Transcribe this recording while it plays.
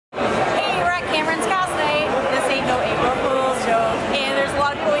Cameron's Cask night. This ain't no April Fool's joke. And there's a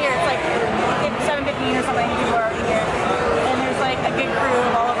lot of people here. It's like 7:15 or something. People are already here. And there's like a good crew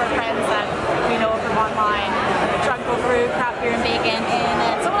of all of our friends that we know from online. Drunk Brew, Craft Beer and Bacon, and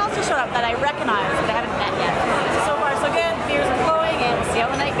then someone else just showed up that I recognize but I haven't met yet. So far so good. Beers are flowing, and we'll see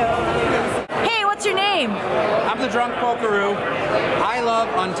how the night goes. Hey, what's your name? I'm the Drunk Pokeroo. I love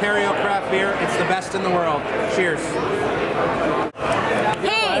Ontario craft beer. It's the best in the world. Cheers.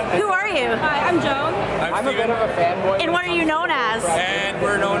 Hey, who are you? Hi, I'm Joan. I'm a bit of a fanboy. And what are you known as? And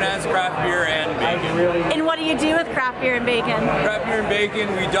we're known as Craft Beer and Bacon. And what do you do with Craft Beer and Bacon? Craft Beer and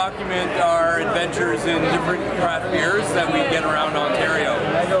Bacon, we document our adventures in different craft beers that we get around Ontario.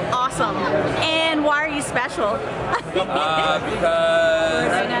 Awesome. And why are you special? Because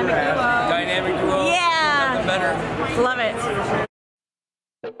dynamic duo. Yeah. Nothing better. Love it.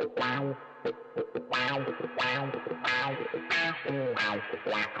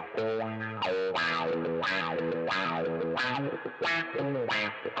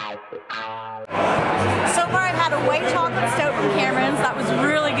 So far I've had a white chocolate stout from Cameron's that was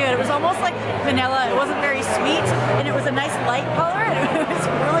really good. It was almost like vanilla. It wasn't very sweet and it was a nice light color and it was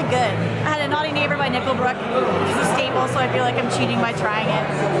really good. I had a Naughty Neighbor by Nickelbrook, which is a staple, so I feel like I'm cheating by trying it.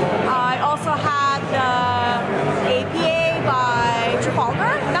 I also had the APA by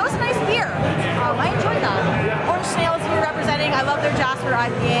Trafalgar. That was a nice beer. I enjoyed that. Orange Snail is here representing. I love their Jasper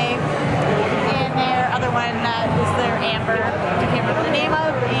IPA and their other one is their Amber. I can't remember the name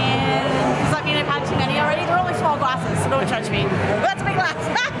of. And does that mean I've had too many already? They're only small glasses, so don't judge me. But that's a big glass.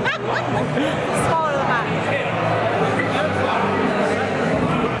 Smaller than that.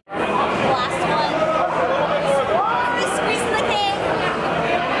 Last one. Oh, squeezing the cake.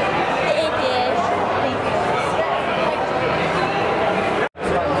 The APA.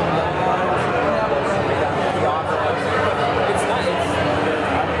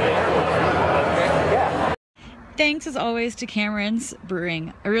 Thanks as always to Cameron's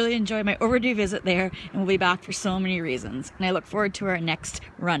Brewing. I really enjoyed my overdue visit there and we'll be back for so many reasons. And I look forward to our next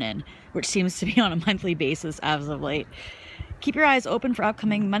run-in, which seems to be on a monthly basis as of late. Keep your eyes open for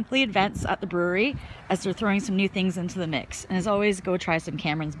upcoming monthly events at the brewery as they're throwing some new things into the mix. And as always, go try some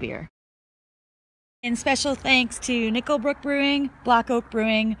Cameron's beer. And special thanks to Nickelbrook Brewing, Black Oak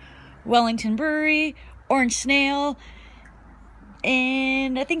Brewing, Wellington Brewery, Orange Snail,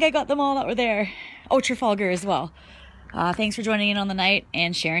 and I think I got them all that were there. Oh, Trafalgar as well. Thanks for joining in on the night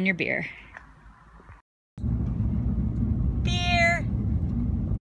and sharing your beer.